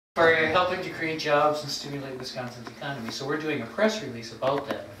are helping to create jobs and stimulate Wisconsin's economy. So we're doing a press release about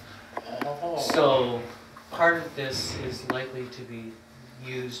that. Oh. So part of this is likely to be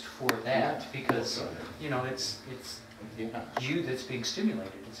used for that because, you know, it's Yeah. you that's being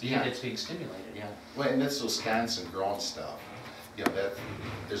stimulated. It's you Yeah. that's being stimulated. Yeah. Well, and this Wisconsin grown stuff, you know, that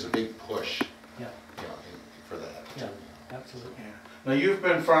there's a big push, Yeah, you know, for that. yeah, absolutely. Yeah. Now, you've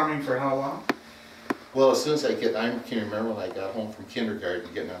been farming for how long? Well, as soon as I can remember when I got home from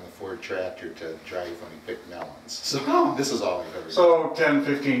kindergarten, getting on the Ford tractor to drive when we picked melons. So Oh. this is all I've ever done. So 10,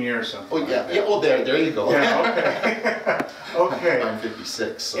 15 years, something Oh, like yeah, that. yeah, well, there you go. Yeah, okay. Okay. I'm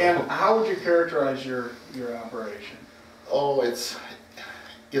 56, so. And how would you characterize your operation? Oh, that's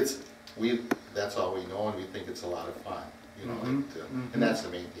all we know, and we think it's a lot of fun, you know, and that's the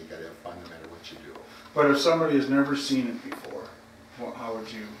main thing, you gotta have fun no matter what you do. But if somebody has never seen it before, how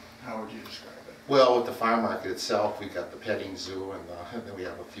would you describe it? Well, with the farm market itself, we've got the petting zoo, and then we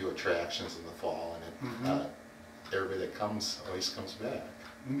have a few attractions in the fall, and everybody that comes always comes back.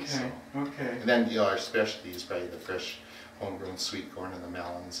 Okay, So, okay. and then, you know, our specialty is probably the fresh homegrown sweet corn and the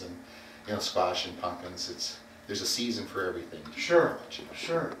melons, and, you know, squash and pumpkins. There's a season for everything. Sure,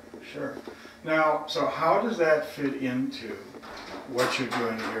 sure, sure. Now, so how does that fit into what you're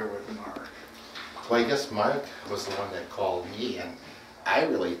doing here with Mark? Well, I guess Mark was the one that called me, and I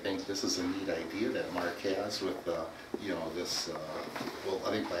really think this is a neat idea that Mark has with, you know, this, well, I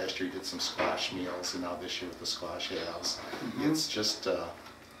think last year he did some squash meals, and now this year with the squash halves. It's just,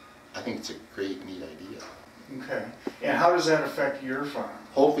 I think it's a great, neat idea. Okay. And how does that affect your farm?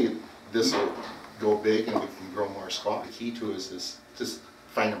 Hopefully this will go big and we can grow more squash. The key to it is just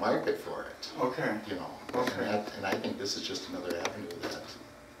find a market for it, Okay. you know. Okay. And I think this is just another avenue that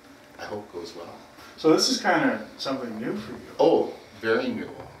I hope goes well. So this is kind of something new for you. Oh, very new,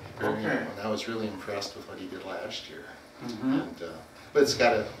 very new. Okay. And I was really impressed with what he did last year. And, but it's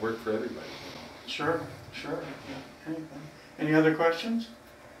got to work for everybody, you know. Sure, sure. Yeah. Anything? Any other questions?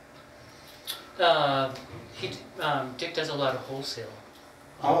 Dick does a lot of wholesale.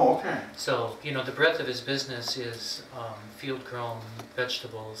 Oh, okay. So, you know, the breadth of his business is field-grown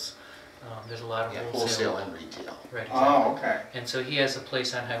vegetables. There's a lot of Yeah, wholesale. wholesale and retail. Right, exactly. Oh, okay. And so he has a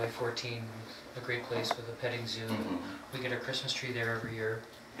place on Highway 14, a great place with a petting zoo. We get a Christmas tree there every year.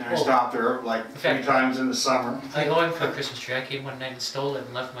 And I stopped there like Okay. 3 times in the summer. I owe him for a Christmas tree. I came one night and stole it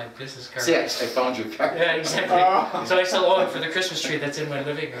and left my business card. See, I found your card. Yeah, exactly. Oh. So I still owe him for the Christmas tree that's in my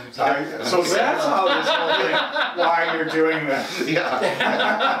living room. So that's how this whole thing, why you're doing that.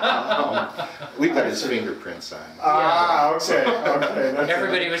 Yeah. We've got his fingerprints on. Ah, okay, okay. That's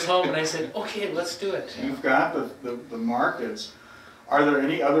Everybody was home and I said, okay, let's do it. You've got the markets. Are there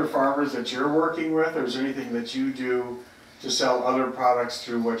any other farmers that you're working with, or is there anything that you do to sell other products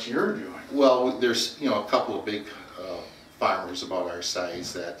through what you're doing? Well, there's, you know, a couple of big farmers about our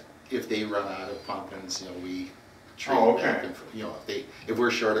size that if they run out of pumpkins, you know, we trade back and forth. You know, if we're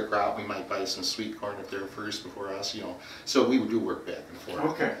short a crop, we might buy some sweet corn if they're first before us, you know. So we do work back and forth.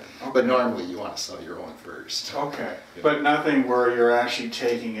 Okay. But normally you want to sell your own first. Okay. Yeah. But nothing where you're actually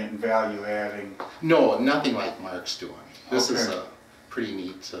taking it and value adding. No, nothing like Mark's doing. This is Okay. a pretty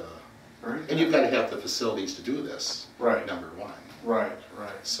neat, Very and good. you've got to have the facilities to do this. Right. Number one. Right,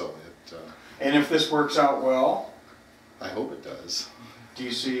 right. So And if this works out well, I hope it does. do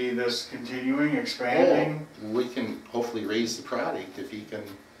you see this continuing, expanding? Oh, we can hopefully raise the product if he can,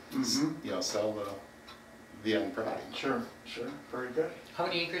 Mhm. you know, sell the end product. Sure, sure. Very good. How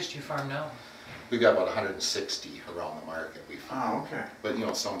many acres do you farm now? We've got about 160 around the market. Oh, okay. But you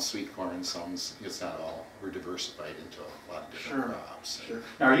know, some sweet corn, some's, it's not all. We're diversified into a lot of different Sure, crops. sure.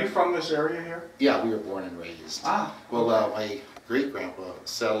 Now, are you from this area here? Yeah, we were born and raised. Ah, Well, my great-grandpa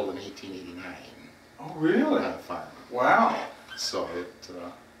settled in 1889 oh, really? on a farm. Wow. So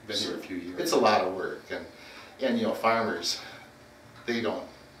been here a few years. It's a lot of work, and you know, farmers, they don't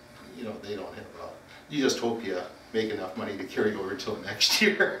have. You just hope you make enough money to carry over till the next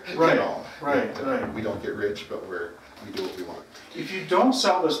year. Right, You know, right, right. We don't get rich, but we do what we want. If you don't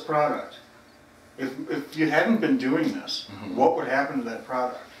sell this product, if you hadn't been doing this, what would happen to that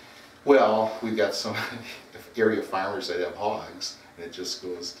product? Well, we've got some area farmers that have hogs, and it just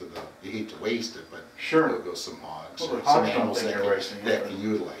goes to you hate to waste it, but Sure. it'll go some hogs, Well, or the some hogs don't animals think that you're wasting it, can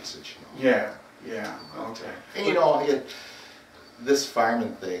utilize it, you know. Yeah, yeah, okay. And you know, this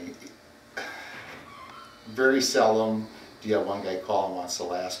farming thing, very seldom do you have one guy call and wants the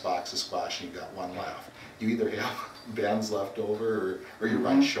last box of squash and you've got one left. You either have bins left over or you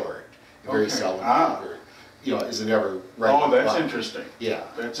run short. Very Okay. seldom Ah. ever, you know, is it ever right? Oh, on the that's clock. interesting. Yeah.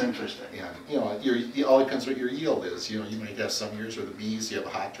 That's interesting. And, you know, it all depends what your yield is. You know, you might have some years where the bees, you have a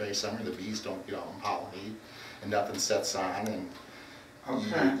hot, dry summer, the bees don't get out and pollinate, and nothing sets on, and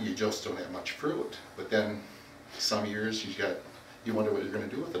Okay. you just don't have much fruit. But then some years you wonder what you're gonna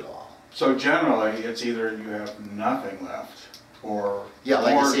do with it all. So generally, it's either you have nothing left, or. Yeah,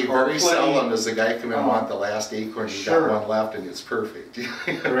 like I say, or very plenty- seldom does the guy come in and Oh. want the last acorn, you Sure. got one left and it's perfect.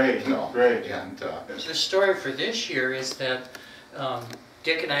 Great, No. great. And, The story for this year is that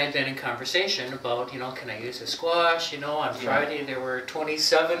Dick and I had been in conversation about, can I use a squash? On Friday there were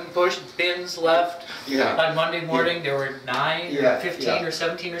 27 bush bins left. yeah. On Monday morning there were 9 Yeah, or 15 yeah. or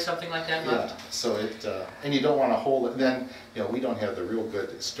 17 or something like that Yeah, left. so and you don't want to hold it, then, we don't have the real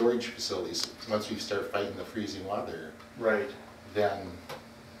good storage facilities. Once we start fighting the freezing weather, Right, then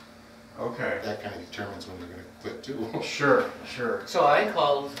okay. that kind of determines when you're going to quit too. Sure, sure. So I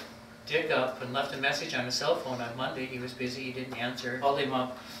called Dick up and left a message on his cell phone on Monday. He was busy, he didn't answer. Called him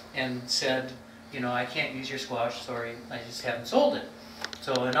up and said, I can't use your squash, sorry, I just haven't sold it.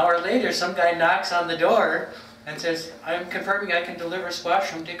 So an hour later, some guy knocks on the door and says, I'm confirming I can deliver squash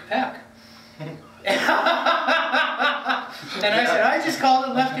from Dick Pack. And I said, I just called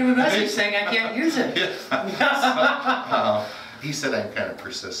and left him a message saying I can't use it. He said I'm kind of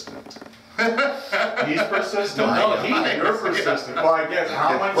persistent. He's persistent? No, You're persistent. Well, I guess,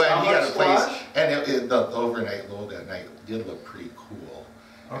 how much Well, he had a place, squash? and the overnight load that night did look pretty cool.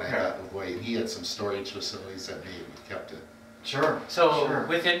 And I Okay. thought, boy, he had some storage facilities that maybe kept it. Sure, So sure.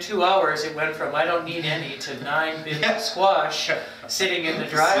 within 2 hours, it went from I don't need any to 9 bins of squash sitting in the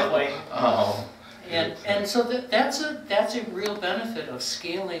driveway. Oh. And so that's a real benefit of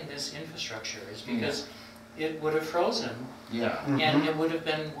scaling this infrastructure, is because it would have frozen Yeah. and it would have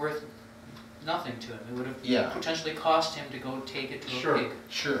been worth nothing to him. It would Yeah. have potentially cost him to go take it to Sure. a pig.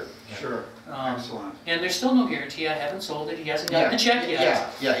 Sure. Yeah. Sure, excellent. And there's still no guarantee. I haven't sold it. He hasn't gotten the check yet.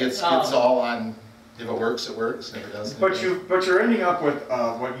 Yeah, it's Um, all on, if it works, it works, and if it doesn't. But you're ending up with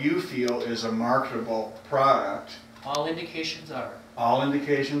what you feel is a marketable product. All indications are. All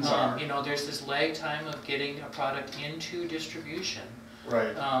indications are. There's this lag time of getting a product into distribution.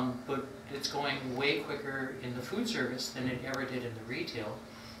 Right, But it's going way quicker in the food service than it ever did in the retail.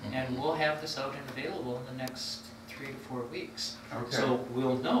 And we'll have this out and available in the next 3 to 4 weeks. okay. So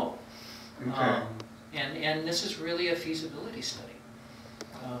we'll know. Okay. And this is really a feasibility study.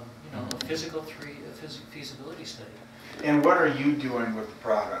 A physical feasibility study. And what are you doing with the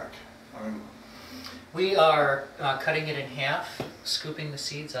product? I mean, We are cutting it in half, scooping the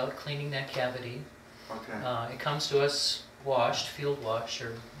seeds out, cleaning that cavity. okay, It comes to us washed, field washed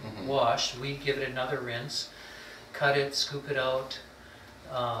or washed. We give it another rinse, cut it, scoop it out,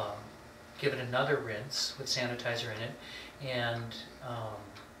 give it another rinse with sanitizer in it, and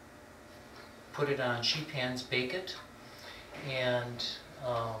put it on sheet pans, bake it, and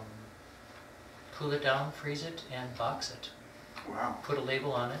cool it down, freeze it, and box it. wow. Put a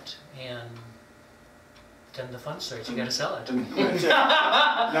label on it, and then the fun starts. You got to sell it.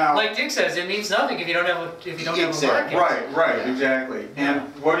 Now, Like Dick says, it means nothing if you don't have a Exactly. market. right, exactly. And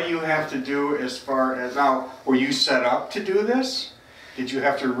what do you have to do as far as, now, were you set up to do this? Did you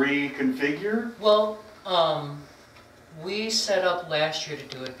have to reconfigure? Well, we set up last year to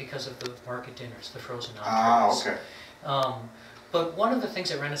do it because of the market dinners, the frozen entrees. Okay, But one of the things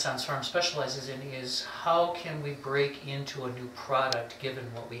that Renaissance Farm specializes in is how can we break into a new product given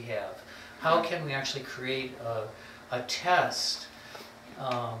what we have? How can we actually create a test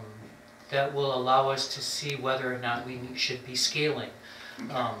that will allow us to see whether or not we should be scaling?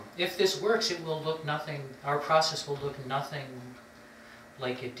 If this works, it will look nothing, our process will look nothing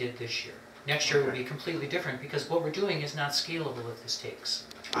like it did this year. Next year will be completely different because what we're doing is not scalable if this takes.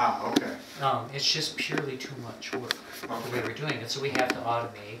 okay, It's just purely too much work the way okay. we're doing it, so we have to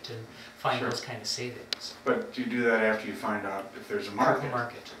automate and find Sure. those kind of savings. But you do that after you find out if there's a Prove the market.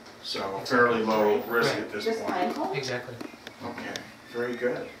 market. So fairly low risk at this Just point. Michael? Exactly. Okay, very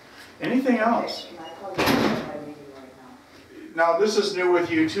good. Anything else? Michael, you're in my meeting right Now, this is new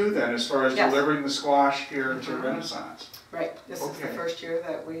with you too then, as far as Yes. delivering the squash here to Renaissance. now. Right, this is the Okay. first year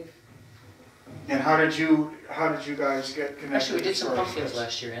that we've, And how did you guys get connected? Actually, we did some as far as pumpkins this?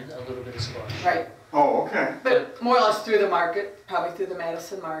 last year and a little bit of squash. right, Oh, okay. but more or less through the market, probably through the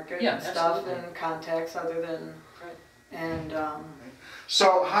Madison market Yeah, and stuff absolutely. and contacts other than, and,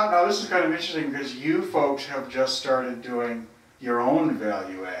 So now this is kind of interesting because you folks have just started doing your own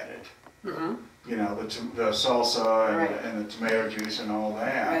value added. mhm, You know, the salsa Right. and the tomato juice and all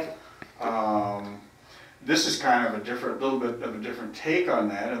that. right, This is kind of little bit of a different take on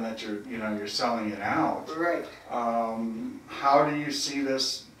that, and that you're selling it out. right. How do you see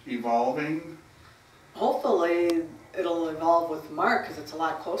this evolving? Hopefully, it'll evolve with Mark, because it's a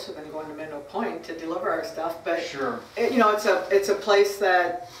lot closer than going to Minnow Point to deliver our stuff, but Sure. it's a place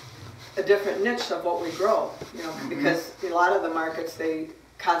that a different niche of what we grow, you know, because a lot of the markets, they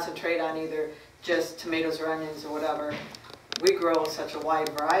concentrate on either just tomatoes or onions or whatever. We grow such a wide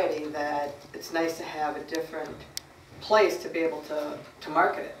variety that it's nice to have a different place to be able to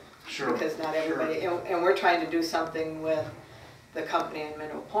market it. Sure. Because not everybody, and we're trying to do something with the company in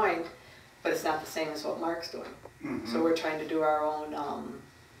Mineral Point, but it's not the same as what Mark's doing. So we're trying to do our own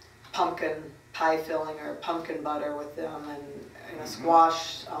pumpkin pie filling or pumpkin butter with them, and a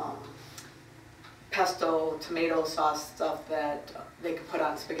squash pesto tomato sauce stuff that they could put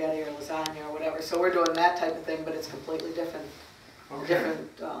on spaghetti or lasagna or whatever. So we're doing that type of thing, but it's completely different,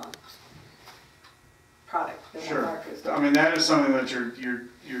 different product than what Mark is doing. I mean, that is something that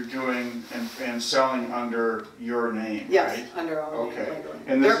you're doing and selling under your name, Yes, right? under our own Okay. labeling.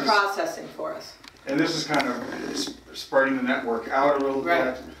 And They're this is- processing for us. And this is kind of spreading the network out a little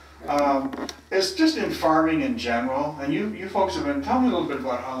Right. bit. It's just in farming in general, and you folks have been, tell me a little bit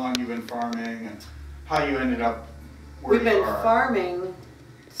about how long you've been farming and how you ended up where We've you been are. farming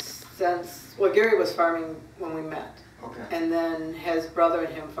since, well, Gary was farming when we met. Okay. And then his brother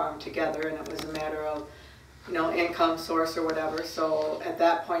and him farmed together, and it was a matter of, you know, income source or whatever. So at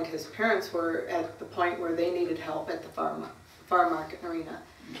that point, his parents were at the point where they needed help at the farm market arena.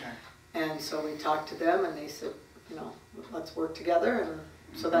 Okay. And so we talked to them, and they said, you know, let's work together. And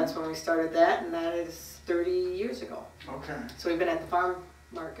so that's when we started that, and that is 30 years ago. Okay. So we've been at the farm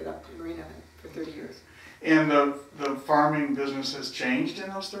market up in arena for 30 years. And the farming business has changed in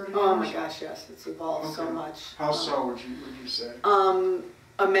those 30 years? Oh my gosh, yes, it's evolved so Okay. much. How so, would you say?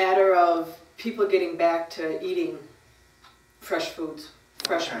 A matter of people getting back to eating fresh foods.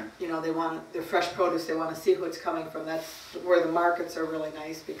 Fresh, Okay. you know, they want their fresh produce, they want to see who it's coming from. That's where the markets are really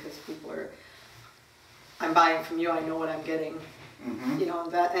nice, because people are, I'm buying from you, I know what I'm getting. You know,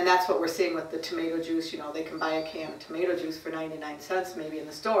 and that's what we're seeing with the tomato juice. You know, they can buy a can of tomato juice for 99 cents maybe in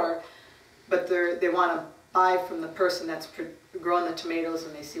the store, but they want to buy from the person that's growing the tomatoes,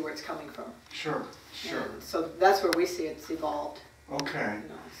 and they see where it's coming from. Sure, sure. And so that's where we see it's evolved. Okay. You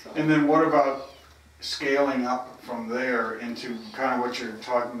know, so. And then what about scaling up from there into kind of what you're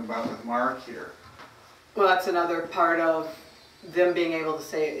talking about with Mark here? Well, that's another part of them being able to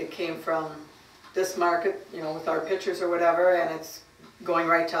say it came from this market, you know, with our pictures or whatever, and it's going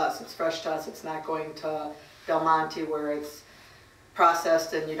right to us. It's fresh to us. It's not going to Del Monte where it's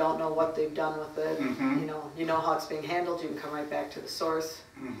processed and you don't know what they've done with it. You know how it's being handled. You can come right back to the source.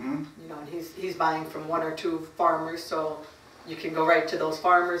 You know, and he's buying from 1 or 2 farmers, so you can go right to those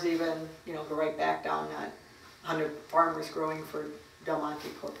farmers even, you know, go right back down that 100 farmers growing for Del Monte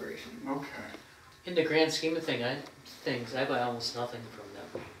Corporation. Okay. In the grand scheme of things, I buy almost nothing from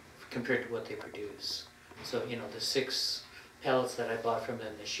them compared to what they produce. So, you know, the 6 pallets that I bought from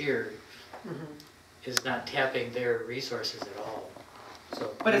them this year is not tapping their resources at all.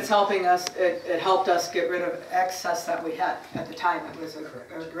 So, But it's helping us, it helped us get rid of excess that we had at the time. It was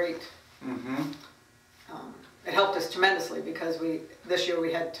a great, it helped us tremendously, because this year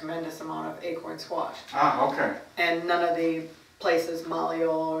we had tremendous amount of acorn squash. Ah, okay. And none of the places,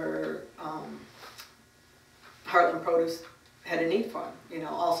 Malio or Heartland Produce, had a need for them. You know,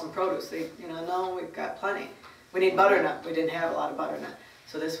 Awesome Produce, they, you know, no, we've got plenty. We need butternut. We didn't have a lot of butternut.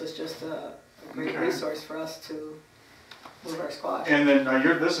 So this was just a great resource for us to move our squash. And then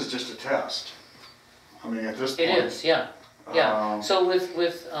this is just a test. I mean, at this point. it is, yeah. Yeah, Um, so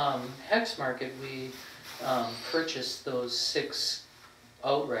with Hex Market, we purchased those 6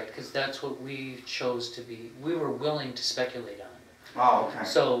 outright, because that's what we chose to be, we were willing to speculate on. Oh, okay.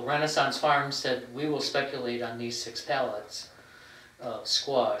 So Renaissance Farms said, we will speculate on these 6 pallets of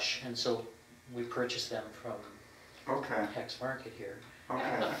squash, and so we purchased them from Okay. Hex Market here.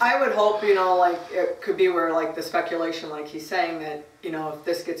 Okay. I would hope, you know, like, it could be where, like, the speculation, like he's saying, that, you know, if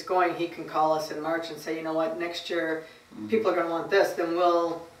this gets going, he can call us in March and say, you know what, next year, people are gonna want this, then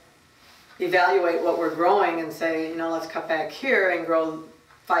we'll evaluate what we're growing and say, you know, let's cut back here and grow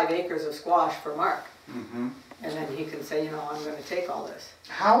 5 acres of squash for Mark. And then he can say, you know, I'm gonna take all this.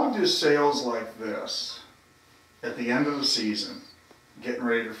 How do sales like this, at the end of the season, getting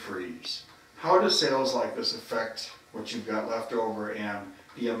ready to freeze, how do sales like this affect what you've got left over and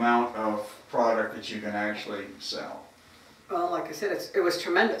the amount of product that you can actually sell? Well, like I said, it was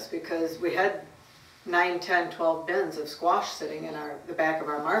tremendous, because we had 9, 10, 12 bins of squash sitting in the back of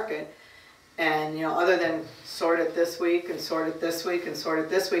our market. And, you know, other than sort it this week and sort it this week and sort it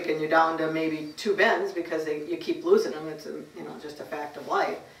this week, and you're down to maybe 2 bins because you keep losing them. It's you know, just a fact of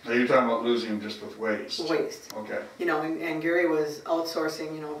life. Now you're talking about losing them just with waste? Waste. Okay. You know, and Gary was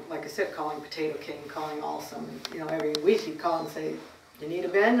outsourcing, you know, like I said, calling Potato King, calling Awesome. You know, every week he'd call and say, you need a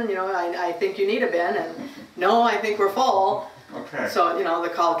bin? And, you know, I think you need a bin. And no, I think we're full. Okay, So, you know, the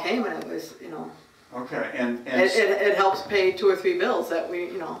call came and it was, you know, okay, it helps pay 2 or 3 bills that we,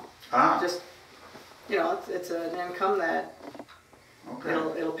 you know, ah, just, you know, it's an income that okay.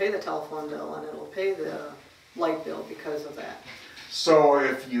 it'll pay the telephone bill and it'll pay the light bill because of that. So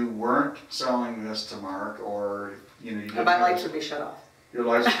if you weren't selling this to Mark, or, you know, you didn't. My lights would be shut off. Your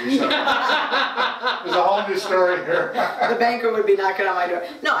lights would be shut off. There's a whole new story here. The banker would be knocking on my door.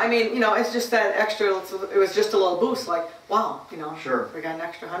 No, I mean, you know, it's just that extra, it was just a little boost, like, wow, you know, Sure. we got an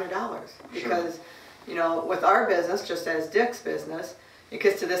extra $100. Because, you know, with our business, just as Dick's business,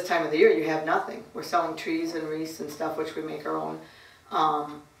 because to this time of the year, you have nothing. We're selling trees and wreaths and stuff, which we make our own.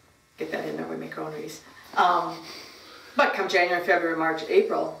 Get that in there, we make our own wreaths. But come January, February, March,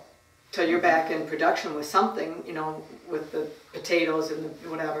 April, till you're back in production with something, you know, with the potatoes and the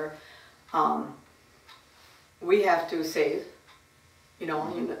whatever, we have to save. You know,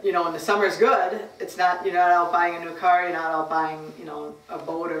 when the summer's good, it's not, you're not out buying a new car, you're not out buying, you know, a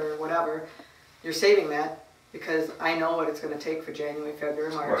boat or whatever. You're saving that because I know what it's going to take for January,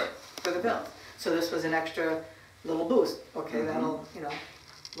 February, March Right. for the bills. So this was an extra little boost. Okay, that'll, you know,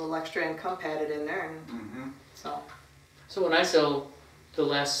 a little extra income padded in there, and Mm-hmm. so. So when I sell the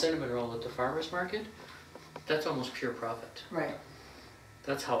last cinnamon roll at the farmer's market, that's almost pure profit. Right.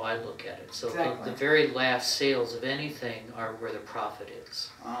 That's how I look at it. So Exactly. the very last sales of anything are where the profit is.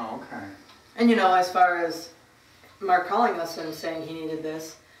 Oh, okay. And you know, as far as Mark calling us and saying he needed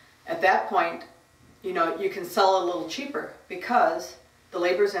this, at that point, you know, you can sell a little cheaper because the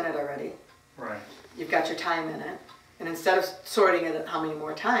labor's in it already. Right. You've got your time in it. And instead of sorting it how many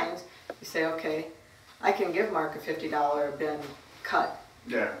more times, you say, okay, I can give Mark a $50 bin cut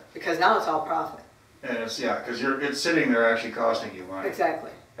Yeah. because now it's all profit. And it's, yeah, because it's sitting there actually costing you money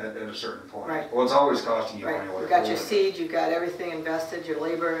Exactly. at a certain point. Right. Well, it's always costing you money. Right. whether You've got your it's- seed, you've got everything invested, your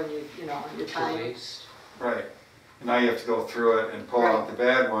labor and you know, your For time. waste. Right. And now you have to go through it and pull Right. out the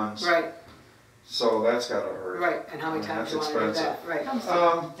bad ones. Right, So that's gotta hurt. right. And how many I mean, times you that's want to do that?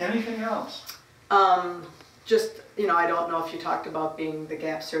 expensive. Right. Anything else? Just, you know, I don't know if you talked about being the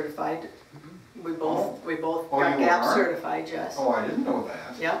GAP certified. We both Oh, got you GAP are? certified, yes. Oh, I didn't know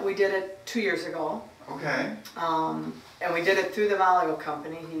that. Yeah, we did it 2 years ago. Okay. And we did it through the Malago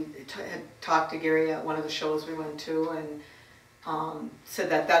company. He had talked to Gary at one of the shows we went to and said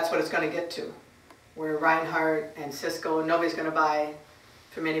that that's what it's going to get to. Where Reinhardt and Cisco, nobody's going to buy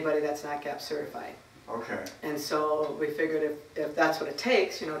from anybody that's not GAP certified. Okay. And so we figured if that's what it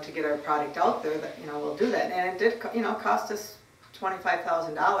takes, you know, to get our product out there, that, you know, we'll do that. And it did, you know, cost us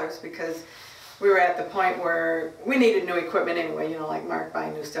 $25,000 because we were at the point where we needed new equipment anyway, you know, like Mark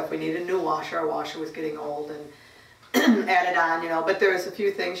buying new stuff. We needed a new washer. Our washer was getting old and added on, you know, but there was a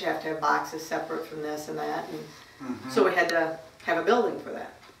few things. You have to have boxes separate from this and that. And so we had to have a building for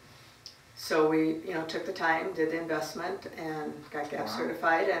that. So we, you know, took the time, did the investment, and got GAP Wow.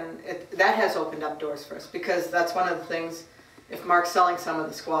 certified, and that has opened up doors for us, because that's one of the things, if Mark's selling some of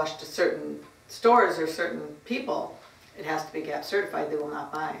the squash to certain stores or certain people, it has to be GAP certified, they will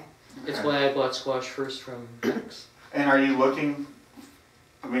not buy. It's Okay. why I bought squash first from Dick's. And are you looking,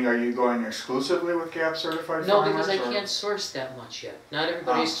 I mean, are you going exclusively with GAP certified No, farmers? because I or- can't source that much yet. Not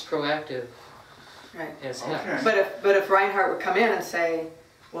everybody's as proactive Right. as heck. Okay. But if Reinhardt would come in and say,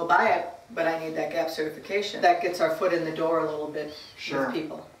 we'll buy it, but I need that GAP certification, that gets our foot in the door a little bit Sure. with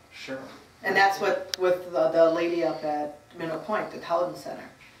people. Sure. And that's what, with the lady up at Minnow Point, the Howden Center,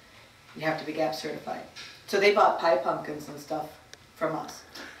 you have to be GAP certified. So they bought pie pumpkins and stuff from us.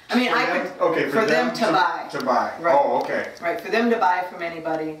 I mean, I could, Okay, for them to buy. To buy. Right. Oh, okay. right, for them to buy from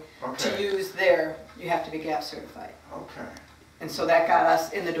anybody, to Okay. use there, you have to be GAP certified. Okay. And so that got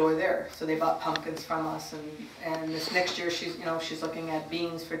us in the door there. So they bought pumpkins from us, and this next year she's, you know, she's looking at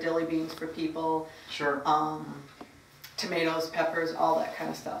beans for dilly beans for people, Sure. tomatoes, peppers, all that kind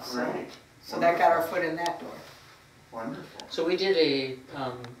of stuff. So, Great. so that got our foot in that door. Wonderful. So we did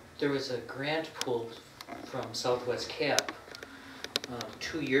there was a grant pulled from Southwest Cap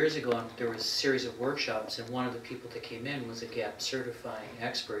 2 years ago, and there was a series of workshops, and one of the people that came in was a GAP certifying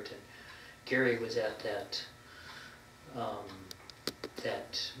expert, and Gary was at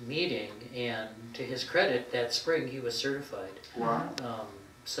that meeting, and to his credit, that spring he was certified. Wow.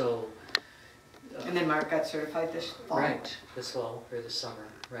 So, And then Mark got certified this fall. right, this fall or this summer,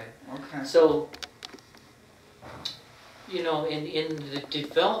 right. Okay. So, you know, in the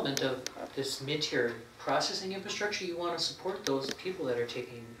development of this mid-tier processing infrastructure, you want to support those people that are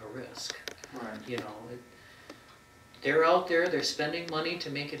taking a risk. Right. You know, they're out there, they're spending money to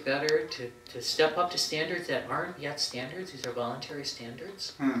make it better, to step up to standards that aren't yet standards. These are voluntary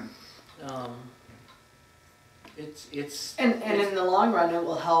standards. It's And in the long run, it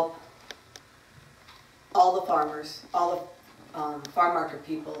will help all the farmers, all the farm market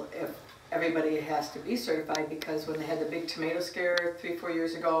people if everybody has to be certified, because when they had the big tomato scare 3-4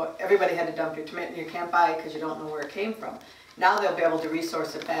 years ago, everybody had to dump your tomato, you can't buy it because you don't know where it came from. Now they'll be able to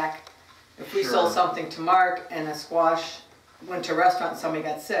resource it back. If we sold Sure. something to Mark and a squash went to a restaurant and somebody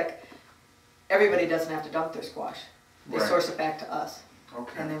got sick, everybody doesn't have to dump their squash. They Right. source it back to us.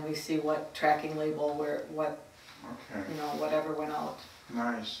 Okay, And then we see what tracking label, what, okay, whatever went out.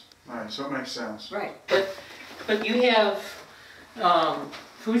 nice, nice, that makes sense. Right. But you have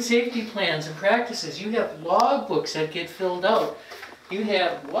food safety plans and practices, you have log books that get filled out, you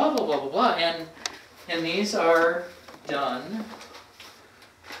have blah, blah, blah, blah, blah, and these are done,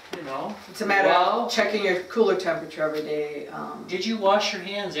 you know. It's a matter while- of checking your cooler temperature every day. Did you wash your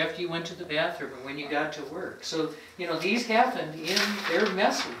hands after you went to the bathroom or when you got to work? So, you know, these happened they're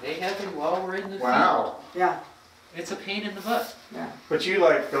messy, they happen while we're in the field. Wow, Yeah, It's a pain in the butt. yeah. but you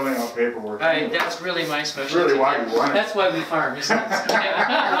like filling out paperwork. That's really my That's specialty. really why you want it. That's why we farm, isn't it?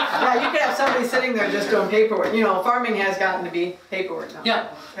 Yeah, you could have somebody sitting there just doing paperwork. You know, farming has gotten to be paperwork now. Yeah.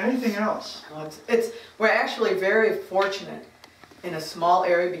 Anything else? Well, we're actually very fortunate in a small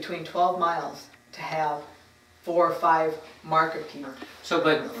area between 12 miles to have 4 or 5 market people. So,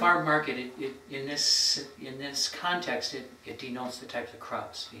 but farm market, in this context, it denotes the types of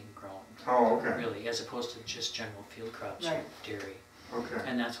crops being grown. Oh, okay, Really, as opposed to just general field crops or Right. dairy, okay.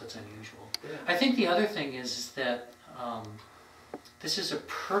 and that's what's unusual. I think the other thing is that this is a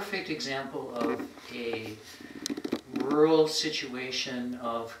perfect example of a rural situation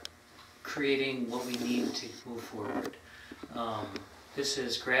of creating what we need to move forward. This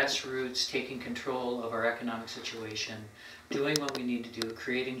is grassroots, taking control of our economic situation, doing what we need to do,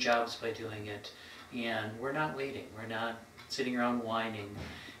 creating jobs by doing it, and we're not waiting, we're not sitting around whining.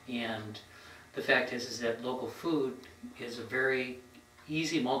 And the fact is that local food is a very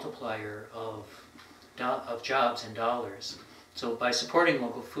easy multiplier of jobs and dollars. So by supporting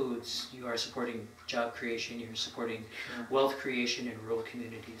local foods, you are supporting job creation, you're supporting Sure. wealth creation in rural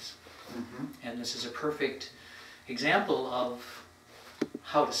communities. Mhm. And this is a perfect example of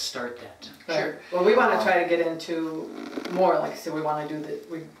how to start that. Right. Well, we want to try to get into more, like I said, we want to do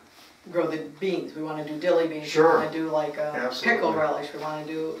we grow the beans, we want to do dilly beans, Sure. we want to do like a Absolutely. pickle relish, we want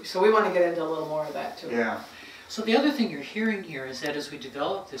to do, so we want to get into a little more of that too. Yeah, So the other thing you're hearing here is that as we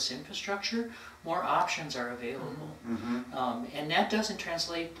develop this infrastructure, more options are available. mhm, And that doesn't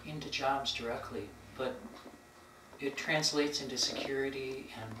translate into jobs directly, but it translates into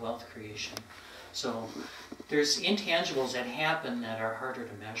security and wealth creation. So there's intangibles that happen that are harder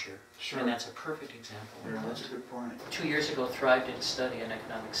to measure. Sure. And that's a perfect example yeah, of that's that. a good point. 2 years ago, Thrive did a study, an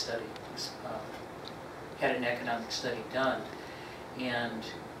economic study, had an economic study done. And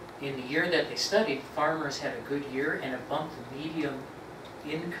in the year that they studied, farmers had a good year and it bumped the median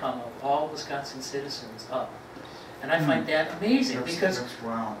income of all Wisconsin citizens up. And I find that amazing That's- because that's-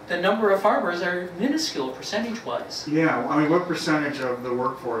 wow. the number of farmers are minuscule percentage-wise, Yeah, I mean, what percentage of the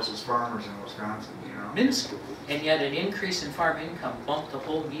workforce is farmers in Wisconsin, you know? minuscule. And yet an increase in farm income bumped the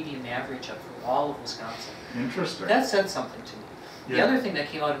whole median average up for all of Wisconsin. Interesting. That said something to me. The Yeah. other thing that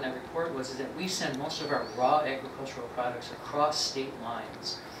came out in that report was that we send most of our raw agricultural products across state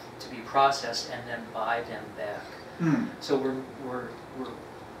lines to be processed and then buy them back. Hmm, So we're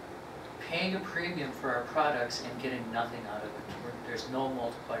paying a premium for our products and getting nothing out of it. There's no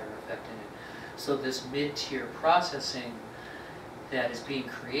multiplier effect in it. So this mid-tier processing that is being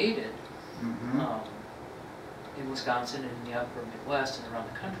created mhm. in Wisconsin and in the upper Midwest and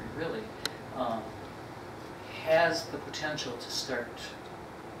around the country really, has the potential to start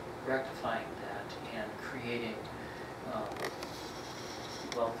rectifying that and creating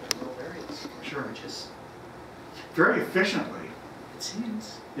wealth in rural areas. Sure. Which is, Very efficiently. it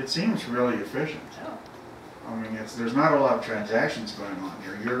seems, It seems really efficient. yeah. I mean, there's not a lot of transactions going on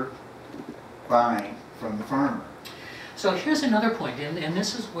here. You're buying from the farmer. So here's another point, and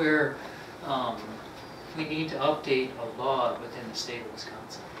this is where we need to update a law within the state of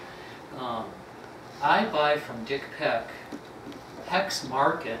Wisconsin. I buy from Dick Peck, Hex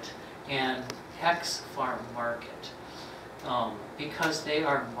Market, and Hex Farm Market, because they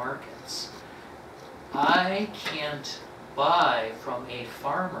are markets. I can't buy from a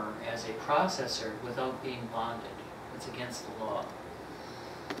farmer as a processor without being bonded. It's against the law.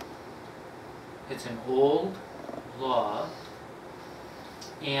 It's an old law,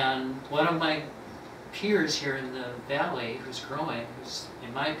 and one of my peers here in the valley who's growing, who's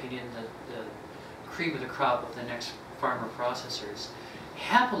in my opinion the cream of the crop of the next farmer processors,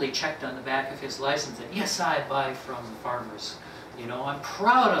 happily checked on the back of his license that yes, I buy from the farmers. You know, I'm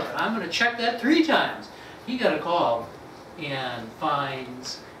proud of it. I'm going to check that 3 times. He got a call and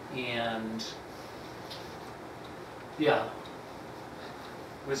fines and yeah,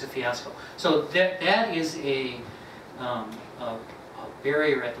 was a fiasco. So that is a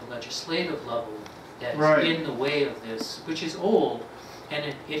barrier at the legislative level that's Right. in the way of this, which is old,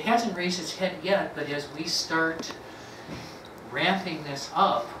 and it hasn't raised its head yet, but as we start ramping this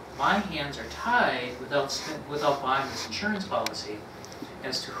up, my hands are tied without buying this insurance policy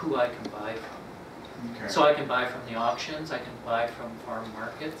as to who I can buy from. Okay. So I can buy from the auctions, I can buy from farm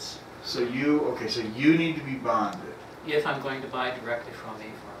markets, So you need to be bonded. if I'm going to buy directly from a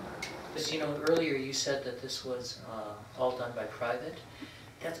farmer. Because, you know, earlier you said that this was all done by private.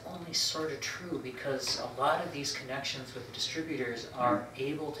 That's only sort of true, because a lot of these connections with distributors are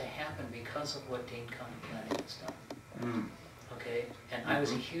able to happen because of what Dane County Planning has done. Okay? And I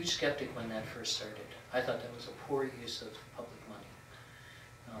was a huge skeptic when that first started. I thought that was a poor use of public money.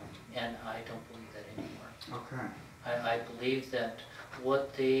 And I don't believe that anymore. Okay. I believe that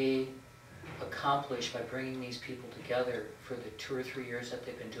what they accomplished by bringing these people together for the 2 or 3 years that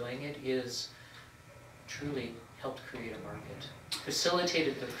they've been doing it is truly helped create a market.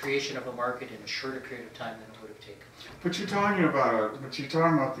 Facilitated the creation of a market in a shorter period of time than it would have taken. But you're talking about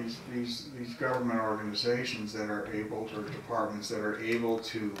these government organizations that are able, or departments that are able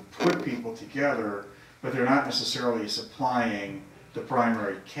to put people together, but they're not necessarily supplying the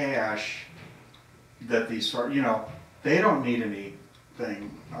primary cash that these, you know, they don't need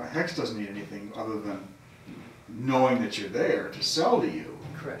anything, Hex doesn't need anything other than knowing that you're there to sell to you,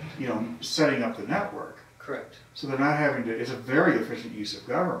 Correct. you know, setting up the network. Correct. So they're not having to, it's a very efficient use of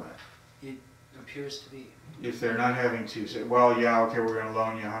government. It appears to be. If they're not having to say, well, yeah, okay, we're gonna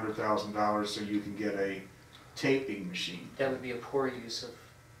loan you $100,000 so you can get a taping machine. That would be a poor use of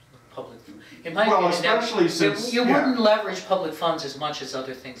public. In my Well, opinion, especially since, you yeah. wouldn't leverage public funds as much as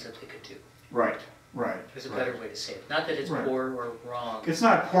other things that they could do. Right, right. There's a right. better way to say it. Not that it's Right. poor or wrong. It's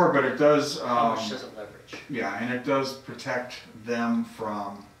not poor, but it does, How much does it leverage? yeah, and it does protect them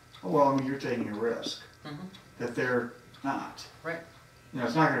from, well, I mean, you're taking a risk Mhm. that they're not. Right. You know,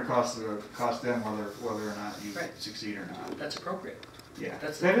 it's not gonna cost them whether or not you Right. succeed or not. That's appropriate. Yeah,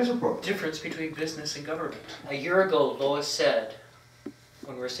 That's that is appropriate. Difference between business and government. A year ago, Lois said,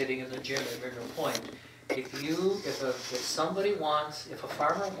 when we were sitting in the gym at River Point, if somebody wants, if a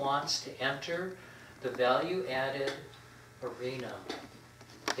farmer wants to enter the value-added arena,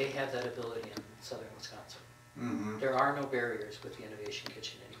 they have that ability in southern Wisconsin. Mm-hmm. There are no barriers with the Innovation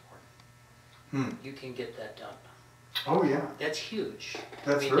Kitchen anymore. Hmm. You can get that done. Oh, yeah, That's huge.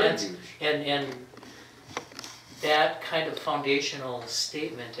 that's very huge. And that kind of foundational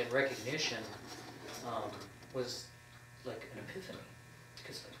statement and recognition was like an epiphany.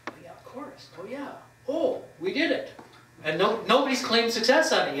 Because like, oh yeah, of course, oh yeah, oh, we did it. And nobody's claimed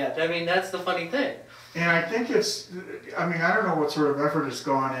success on it yet. I mean, that's the funny thing. And I think I don't know what sort of effort has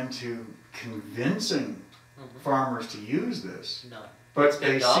gone into convincing farmers to use this, None. but It's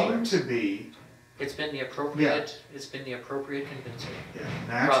been they dollars. seem to be, It's been the appropriate, it's been the appropriate convincing.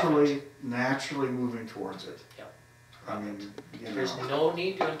 yeah, naturally moving towards it. Yeah. I mean, you There's know, no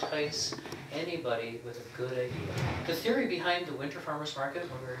need to entice anybody with a good idea. The theory behind the Winter Farmers Market,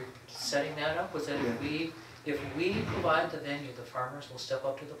 when we were setting that up, was that if we provide the venue, the farmers will step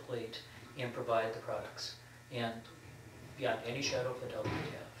up to the plate and provide the products. And beyond any shadow of a doubt, we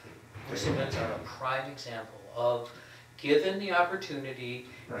have. Whistleman's are a prime example of, given the opportunity,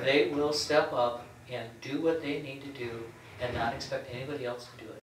 Right. they will step up and do what they need to do and not expect anybody else to do it.